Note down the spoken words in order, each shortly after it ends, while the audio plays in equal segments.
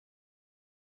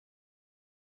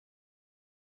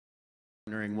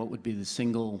Wondering what would be the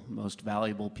single most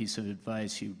valuable piece of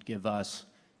advice you'd give us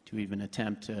to even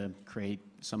attempt to create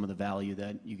some of the value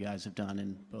that you guys have done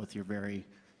in both your very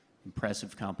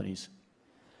impressive companies?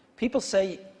 People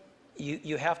say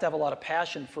you have to have a lot of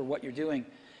passion for what you're doing,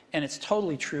 and it's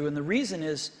totally true. And the reason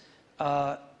is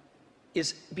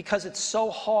because it's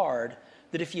so hard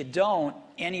that if you don't,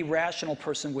 any rational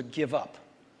person would give up.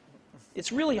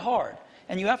 It's really hard,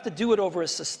 and you have to do it over a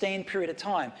sustained period of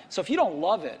time. So if you don't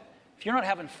love it, if you're not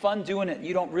having fun doing it and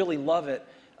you don't really love it,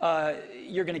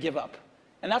 you're going to give up.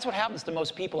 And that's what happens to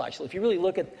most people, actually. If you really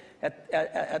look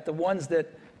at the ones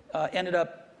that ended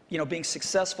up being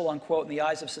successful, unquote, in the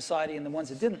eyes of society and the ones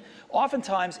that didn't,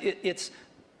 oftentimes it's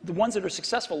the ones that are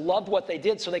successful loved what they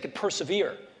did so they could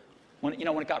persevere when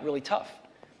it got really tough.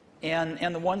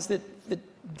 And the ones that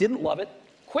didn't love it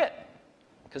quit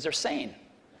because they're sane,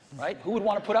 right? Who would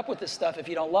want to put up with this stuff if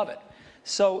you don't love it?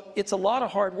 So it's a lot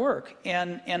of hard work,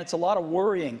 and it's a lot of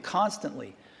worrying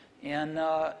constantly. And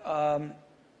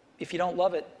if you don't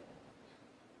love it,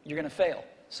 you're going to fail.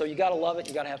 So you got to love it.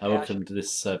 You got to have passion. Welcome to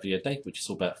this video, Dave, which is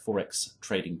all about Forex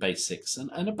trading basics,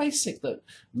 and a basic that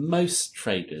most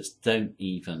traders don't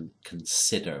even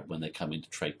consider when they come in to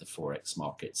trade the Forex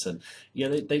markets, and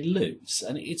they lose.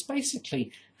 And it's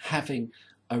basically having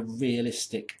a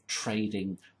realistic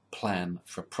trading plan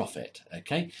for profit.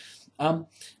 Okay.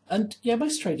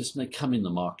 Most traders, when they come in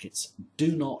the markets,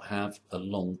 do not have a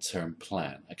long-term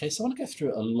plan. Okay, so I want to go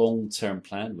through a long-term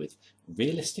plan with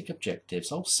realistic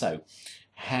objectives, also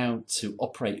how to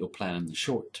operate your plan in the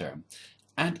short term,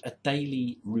 and a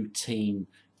daily routine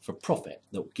for profit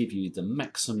that will give you the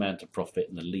maximum amount of profit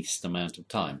in the least amount of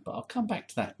time. But I'll come back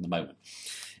to that in a moment.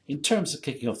 In terms of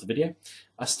kicking off the video,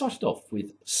 I started off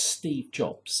with Steve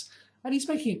Jobs, and he's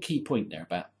making a key point there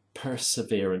about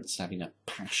perseverance, having a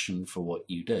passion for what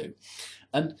you do.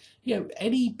 And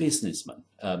any businessman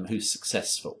who's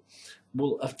successful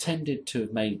will have tended to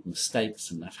have made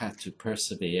mistakes and have had to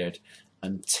persevere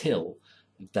until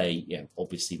they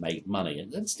obviously made money.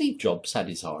 And Steve Jobs had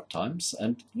his hard times,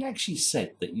 and he actually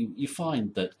said that you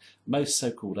find that most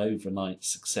so-called overnight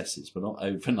successes were not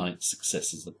overnight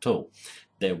successes at all.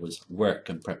 There was work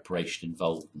and preparation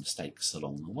involved, mistakes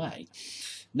along the way.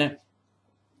 Now,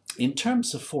 in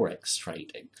terms of Forex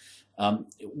trading,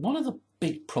 one of the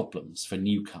big problems for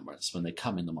newcomers when they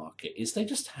come in the market is they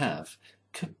just have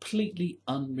completely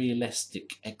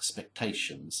unrealistic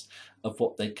expectations of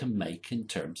what they can make in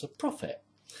terms of profit.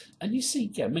 And you see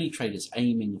many traders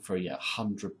aiming for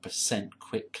 100%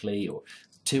 quickly, or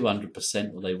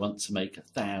 200%, or they want to make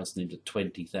 1,000 into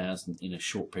 20,000 in a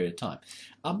short period of time.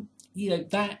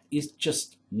 That is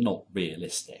just not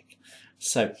realistic.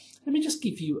 So let me just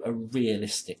give you a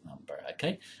realistic number,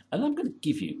 okay? And I'm going to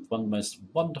give you one of the most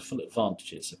wonderful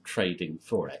advantages of trading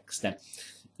Forex. Now,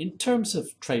 in terms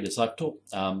of traders, I've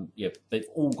talked, they've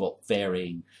all got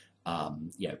varying,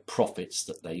 profits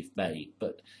that they've made,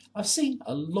 but I've seen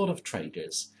a lot of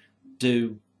traders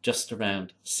do just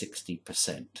around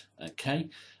 60%, okay?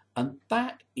 And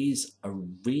that is a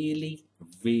really,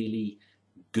 really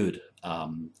good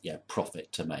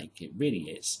profit to make. It really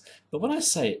is. But when I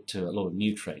say it to a lot of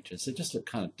new traders, they just look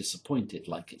kind of disappointed,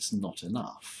 like it's not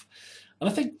enough. And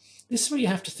I think this is where you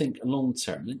have to think long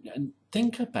term and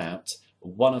think about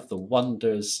one of the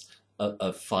wonders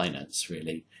of finance,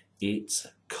 really. It's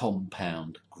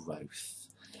compound growth.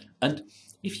 And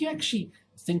if you actually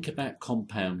think about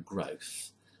compound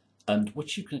growth and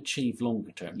what you can achieve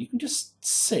longer term, you can just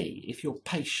see, if you're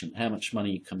patient, how much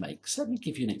money you can make. So let me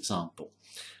give you an example.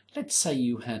 Let's say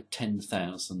you had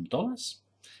 $10,000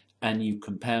 and you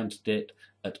compounded it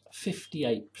at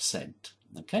 58%,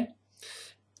 okay?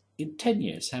 In 10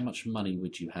 years, how much money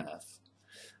would you have?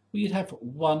 Well, you'd have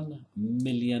 $1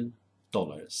 million.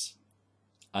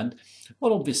 And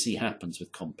what obviously happens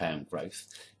with compound growth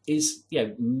is,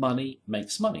 money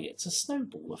makes money. It's a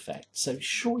snowball effect. So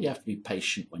sure, you have to be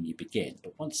patient when you begin,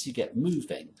 but once you get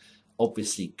moving,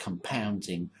 obviously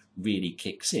compounding really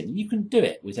kicks in. And you can do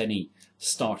it with any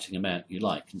starting amount you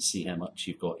like and see how much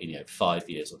you've got in 5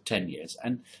 years or 10 years,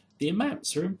 and the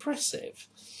amounts are impressive.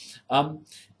 Now,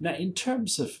 in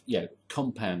terms of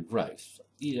compound growth,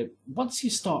 once you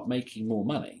start making more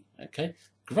money, okay,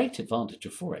 great advantage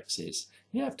of Forex is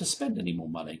you don't have to spend any more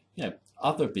money.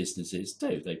 Other businesses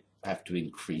do. They have to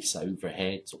increase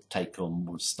overheads or take on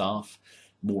more staff.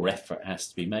 More effort has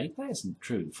to be made. That isn't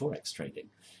true in Forex trading.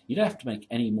 You don't have to make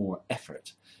any more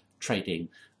effort trading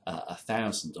a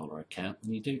 $1,000 account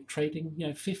than you do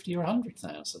trading 50 or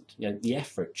 100,000. The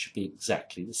effort should be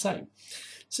exactly the same.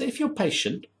 So if you're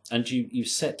patient and you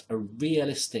set a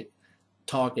realistic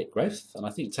target growth, and I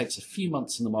think it takes a few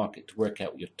months in the market to work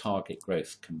out what your target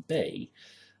growth can be,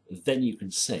 then you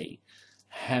can see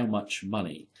how much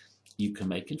money you can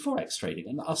make in Forex trading.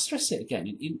 And I'll stress it again,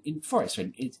 in Forex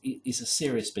trading, it is a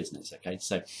serious business, okay?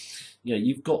 So,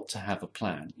 you've got to have a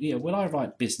plan. When I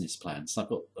write business plans, I've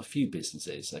got a few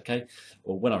businesses, okay?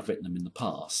 Or when I've written them in the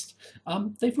past,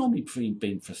 they've normally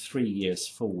been for 3 years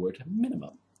forward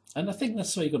minimum. And I think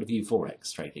that's the way you've got to view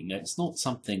Forex trading. It's not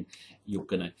something you're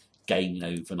going to gain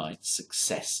overnight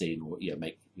success in, or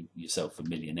make yourself a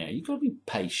millionaire. You've got to be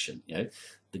patient.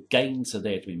 The gains are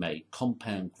there to be made.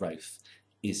 Compound growth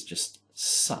is just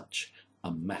such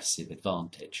a massive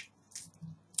advantage.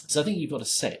 So I think you've got to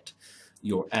set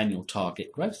your annual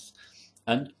target growth.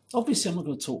 And obviously I'm not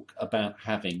going to talk about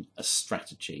having a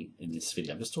strategy in this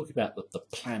video. I'm just talking about the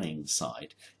planning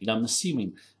side. I'm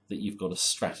assuming that you've got a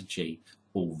strategy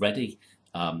already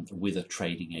with a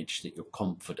trading edge that you're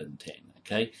confident in.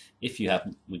 Okay, if you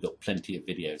haven't, we've got plenty of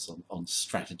videos on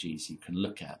strategies you can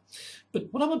look at. But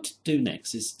what I want to do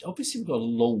next is, obviously we've got a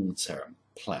long-term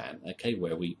plan, okay,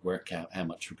 where we work out how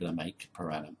much we're going to make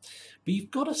per annum. But you've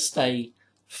got to stay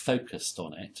focused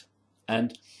on it,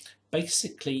 and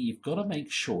basically you've got to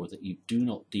make sure that you do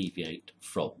not deviate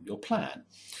from your plan.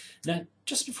 Now,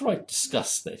 just before I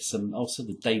discuss this, and also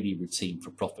the daily routine for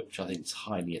profit, which I think is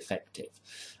highly effective,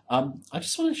 I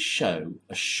just want to show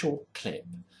a short clip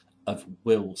of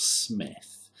Will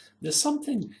Smith. There's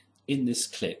something in this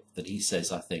clip that he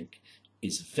says, I think,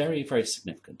 is very, very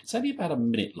significant. It's only about a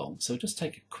minute long, so just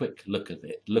take a quick look at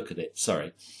it,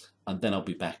 sorry, and then I'll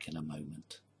be back in a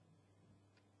moment.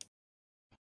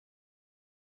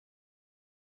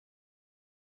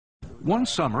 One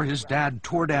summer, his dad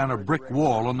tore down a brick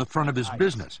wall on the front of his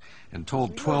business and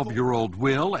told 12-year-old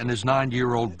Will and his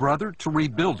 9-year-old brother to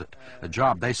rebuild it, a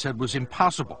job they said was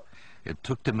impossible. It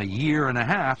took them 1.5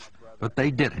 years, but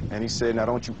they did it. And he said, now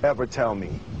don't you ever tell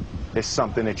me it's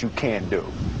something that you can't do.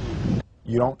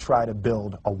 You don't try to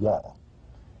build a wall.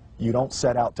 You don't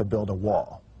set out to build a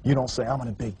wall. You don't say, I'm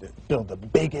going to build the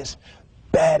biggest,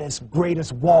 baddest,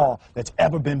 greatest wall that's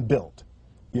ever been built.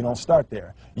 You don't start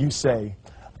there. You say,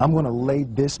 I'm going to lay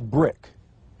this brick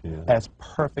as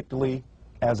perfectly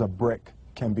as a brick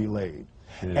can be laid.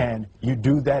 And you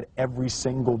do that every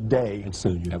single day. And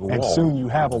soon you have a wall. And soon you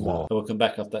have a wall. Welcome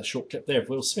back after that short clip there of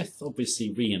Will Smith,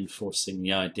 obviously reinforcing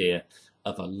the idea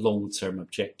of a long-term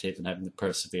objective and having the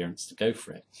perseverance to go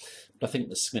for it. But I think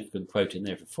the significant quote in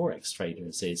there for Forex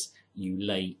traders is, you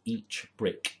lay each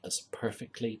brick as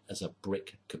perfectly as a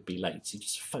brick could be laid. So you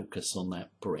just focus on that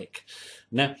brick.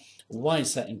 Now, why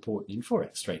is that important in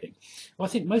Forex trading? Well, I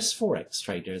think most Forex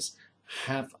traders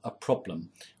have a problem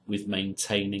with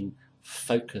maintaining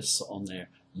focus on their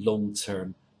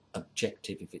long-term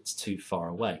objective if it's too far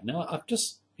away. Now, I've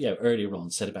just earlier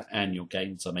on said about annual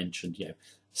gains. I mentioned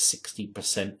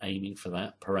 60% aiming for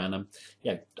that per annum.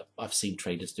 I've seen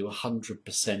traders do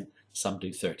 100%, some do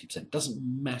 30%. Doesn't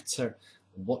matter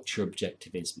what your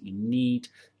objective is, but you need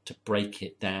to break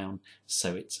it down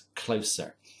so it's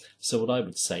closer. So what I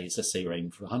would say is, let's say you're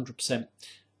aiming for 100%,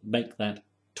 make that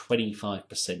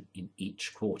 25% in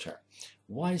each quarter.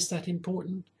 Why is that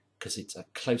important? Because it's a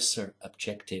closer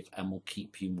objective and will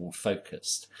keep you more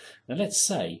focused. Now let's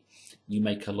say you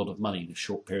make a lot of money in a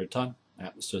short period of time.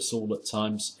 Happens to us all at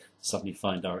times. Suddenly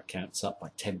find our accounts up by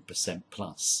 10%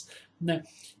 plus. Now,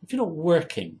 if you're not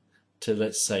working to,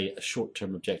 let's say, a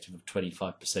short-term objective of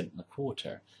 25% in a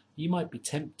quarter, you might be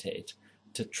tempted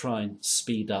to try and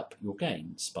speed up your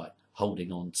gains by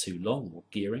holding on too long or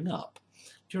gearing up.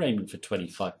 If you're aiming for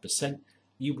 25%,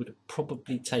 you would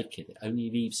probably take it. It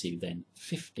only leaves you then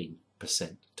 15%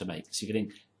 to make. So you're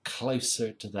getting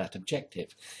closer to that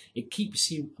objective. It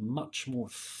keeps you much more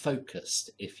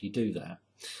focused if you do that.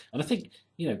 And I think,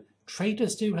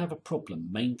 traders do have a problem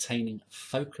maintaining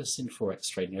focus in Forex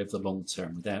trading over the long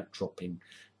term without dropping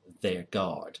their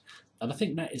guard. And I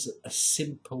think that is a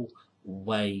simple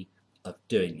way of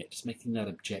doing it, just making that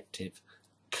objective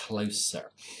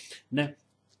closer. Now,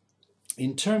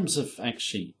 in terms of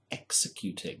actually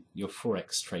executing your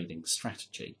Forex trading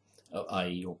strategy, i.e.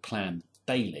 your plan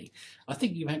daily, I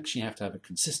think you actually have to have a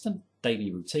consistent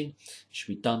daily routine. It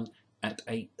should be done at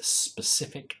a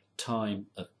specific time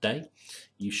of day.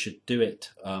 You should do it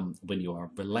when you are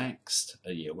relaxed,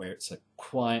 where it's a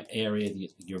quiet area that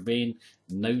you're in,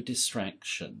 no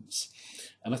distractions.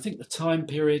 And I think the time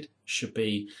period should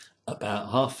be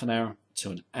about half an hour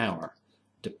to an hour,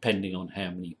 depending on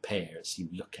how many pairs you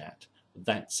look at.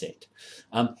 That's it.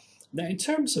 Now, in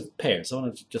terms of pairs, I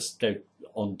want to just go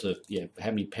on to how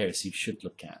many pairs you should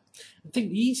look at. I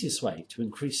think the easiest way to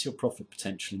increase your profit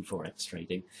potential in Forex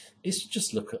trading is to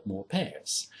just look at more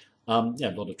pairs. A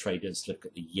lot of traders look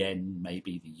at the yen,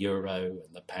 maybe the euro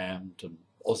and the pound and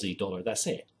Aussie dollar, that's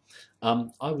it.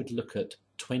 I would look at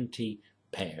 20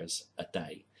 pairs a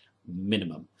day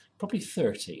minimum, probably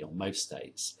 30 on most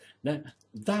days. Now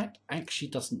that actually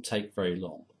doesn't take very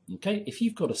long. Okay, if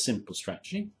you've got a simple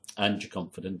strategy and you're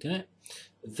confident in it,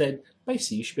 then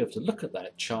basically you should be able to look at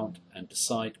that chart and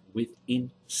decide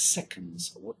within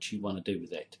seconds what you want to do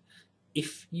with it.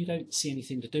 If you don't see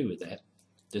anything to do with it,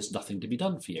 there's nothing to be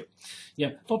done for you. You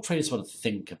know, a lot of traders want to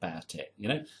think about it. You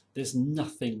know, there's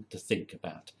nothing to think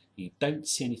about. You don't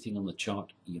see anything on the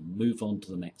chart, you move on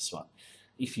to the next one.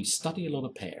 If you study a lot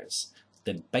of pairs,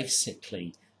 then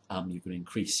basically you're going to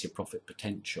increase your profit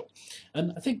potential.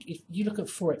 And I think if you look at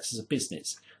Forex as a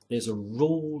business, there's a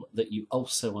rule that you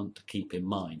also want to keep in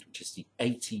mind, which is the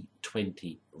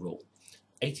 80-20 rule.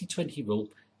 80-20 rule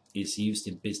is used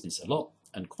in business a lot,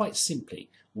 and quite simply,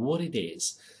 what it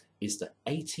is that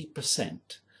 80%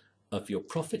 of your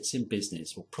profits in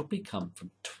business will probably come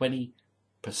from 20%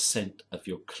 of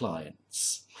your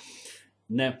clients.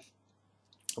 Now,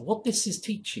 what this is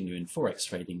teaching you in Forex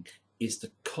trading is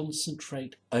to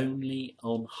concentrate only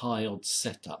on high odds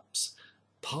setups.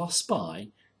 Pass by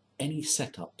any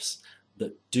setups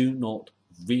that do not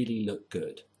really look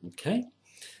good, okay?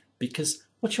 Because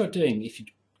what you're doing, if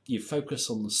you focus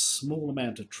on the small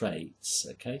amount of trades,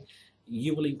 okay,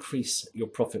 you will increase your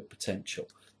profit potential.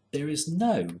 There is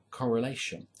no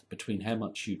correlation between how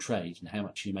much you trade and how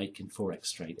much you make in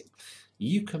Forex trading.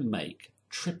 You can make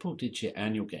triple-digit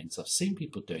annual gains. I've seen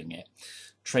people doing it,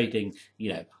 trading,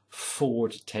 4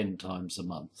 to 10 times a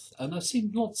month, and I've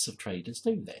seen lots of traders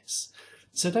do this.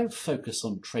 So don't focus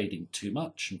on trading too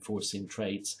much and forcing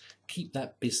trades. Keep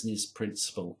that business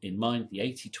principle in mind, the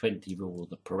 80-20 rule,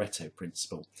 the Pareto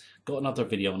principle. Got another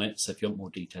video on it, so if you want more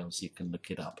details, you can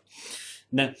look it up.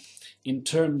 Now, in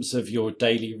terms of your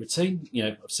daily routine,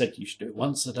 I've said you should do it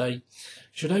once a day.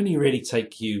 Should only really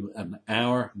take you an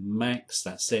hour max,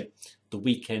 that's it. The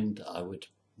weekend, I would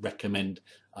recommend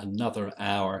another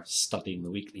hour studying the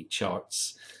weekly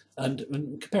charts and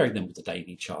comparing them with the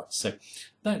daily charts. So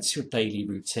that's your daily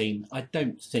routine. I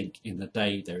don't think in the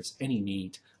day there's any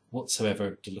need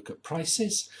whatsoever to look at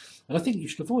prices, and I think you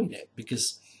should avoid it,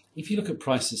 because if you look at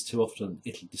prices too often,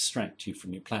 it'll distract you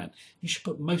from your plan. You should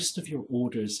put most of your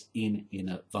orders in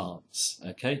advance,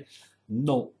 okay?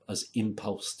 Not as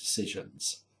impulse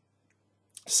decisions.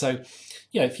 So,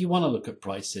 if you want to look at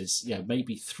prices,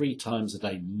 maybe 3 times a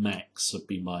day max would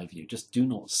be my view. Just do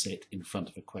not sit in front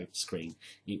of a quote screen.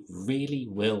 It really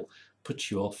will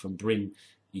put you off and bring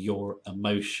your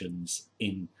emotions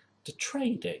into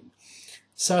trading.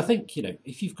 So I think,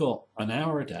 if you've got an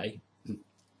hour a day,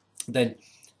 then,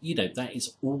 that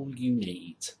is all you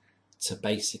need to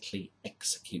basically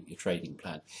execute your trading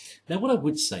plan. Now, what I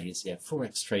would say is,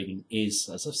 Forex trading is,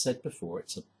 as I've said before,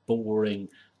 it's a boring,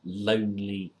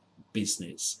 lonely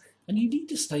business, and you need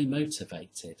to stay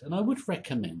motivated. And I would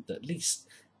recommend that at least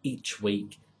each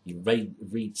week you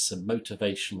read some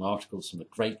motivational articles from the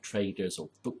great traders or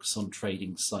books on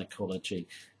trading psychology,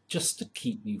 just to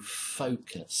keep you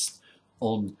focused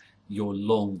on your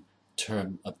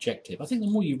long-term objective. I think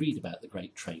the more you read about the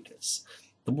great traders,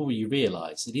 the more you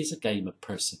realise it is a game of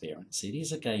perseverance, it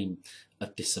is a game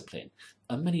of discipline,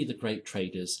 and many of the great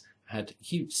traders had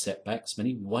huge setbacks.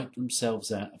 Many wiped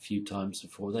themselves out a few times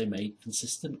before they made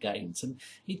consistent gains, and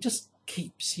it just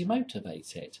keeps you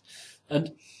motivated.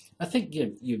 And I think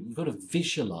you've got to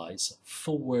visualize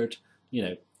forward,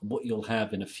 what you'll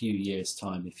have in a few years'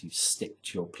 time if you stick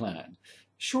to your plan.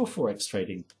 Sure, Forex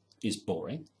trading is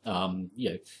boring,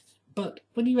 but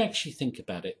when you actually think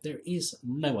about it, there is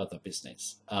no other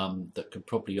business that could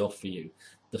probably offer you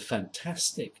the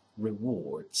fantastic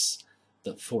rewards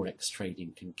that Forex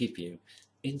trading can give you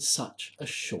in such a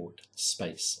short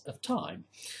space of time.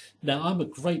 Now, I'm a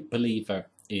great believer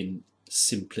in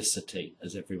simplicity,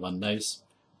 as everyone knows.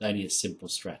 Only a simple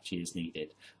strategy is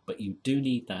needed, but you do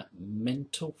need that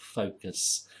mental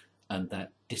focus and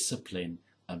that discipline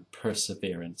and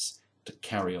perseverance to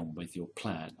carry on with your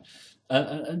plan.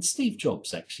 And Steve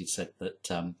Jobs actually said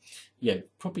that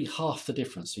probably half the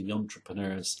difference between the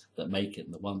entrepreneurs that make it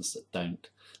and the ones that don't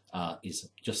is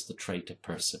just the trait of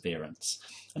perseverance.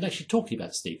 And actually, talking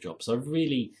about Steve Jobs, I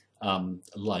really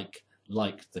like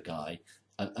the guy,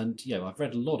 and I've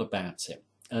read a lot about him,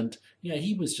 and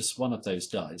he was just one of those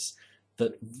guys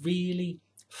that really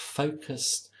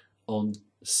focused on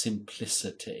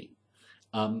simplicity,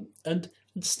 and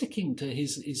sticking to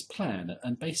his plan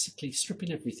and basically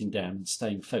stripping everything down and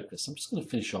staying focused. I'm just going to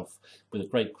finish off with a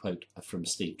great quote from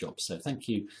Steve Jobs. So thank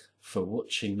you for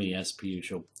watching me as per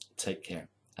usual. Take care.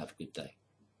 Have a good day.